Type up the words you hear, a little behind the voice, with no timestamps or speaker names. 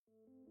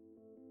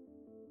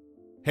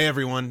Hey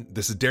everyone,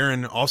 this is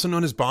Darren, also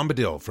known as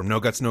Bombadil from No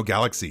Guts No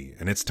Galaxy,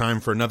 and it's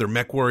time for another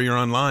MechWarrior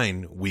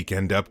Online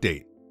weekend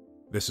update.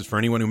 This is for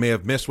anyone who may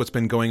have missed what's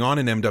been going on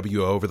in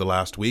MWO over the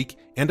last week,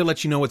 and to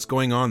let you know what's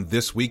going on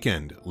this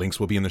weekend. Links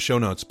will be in the show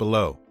notes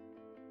below.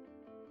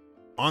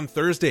 On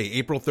Thursday,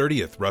 April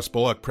 30th, Russ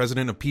Bullock,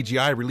 president of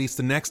PGI, released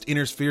the next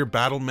Inner Sphere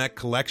Battle Mech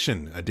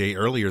collection, a day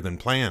earlier than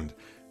planned.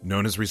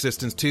 Known as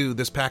Resistance 2,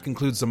 this pack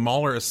includes the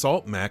Mauler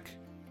Assault Mech,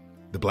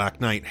 the Black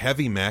Knight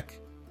Heavy Mech,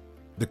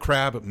 the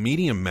Crab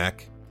Medium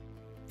Mech,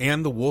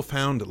 and the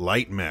Wolfhound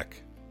Light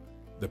Mech.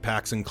 The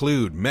packs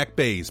include Mech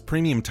Bays,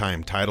 Premium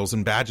Time, titles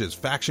and badges,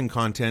 faction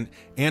content,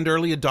 and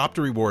early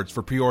adopter rewards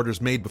for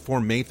pre-orders made before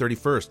May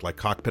 31st, like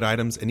cockpit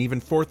items and even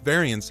fourth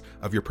variants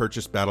of your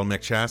purchased Battle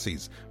Mech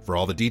chassis. For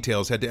all the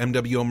details, head to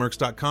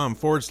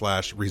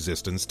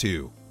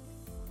mwomercs.com/Resistance2.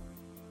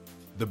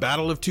 The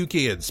Battle of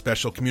Two-Kids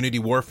special community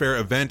warfare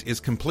event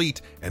is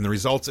complete, and the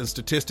results and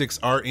statistics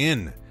are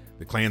in.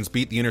 The clans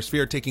beat the Inner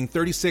Sphere, taking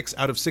 36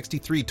 out of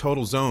 63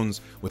 total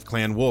zones, with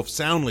Clan Wolf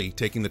soundly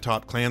taking the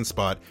top clan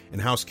spot, and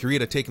House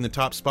Kurita taking the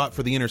top spot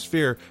for the Inner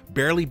Sphere,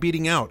 barely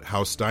beating out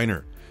House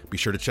Steiner. Be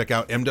sure to check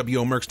out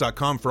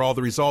mwomercs.com for all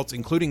the results,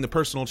 including the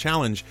personal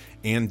challenge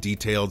and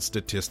detailed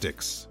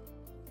statistics.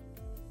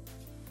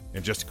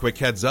 And just a quick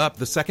heads up,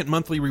 the second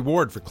monthly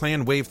reward for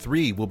Clan Wave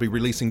 3 will be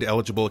releasing to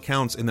eligible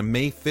accounts in the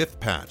May 5th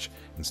patch,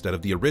 instead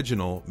of the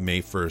original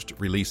May 1st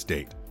release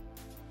date.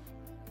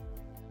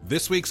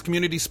 This week's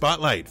Community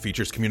Spotlight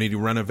features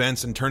community-run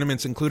events and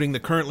tournaments, including the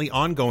currently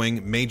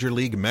ongoing Major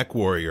League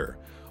MechWarrior.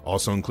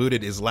 Also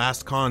included is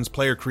Last Con's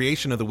Player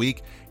Creation of the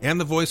Week, and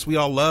the voice we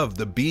all love,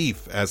 The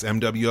Beef, as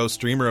MWO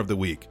Streamer of the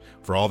Week.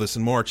 For all this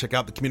and more, check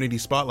out the Community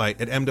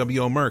Spotlight at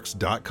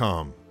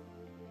mwomercs.com.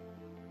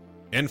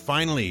 And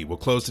finally, we'll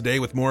close today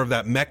with more of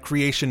that mech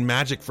creation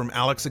magic from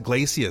Alex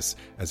Iglesias,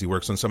 as he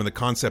works on some of the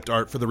concept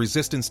art for the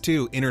Resistance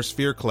 2 Inner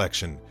Sphere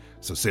collection.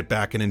 So sit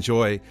back and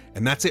enjoy.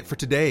 And that's it for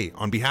today.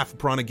 On behalf of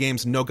Piranha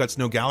Games and No Guts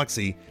No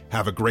Galaxy,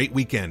 have a great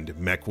weekend,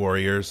 Mech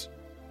Warriors.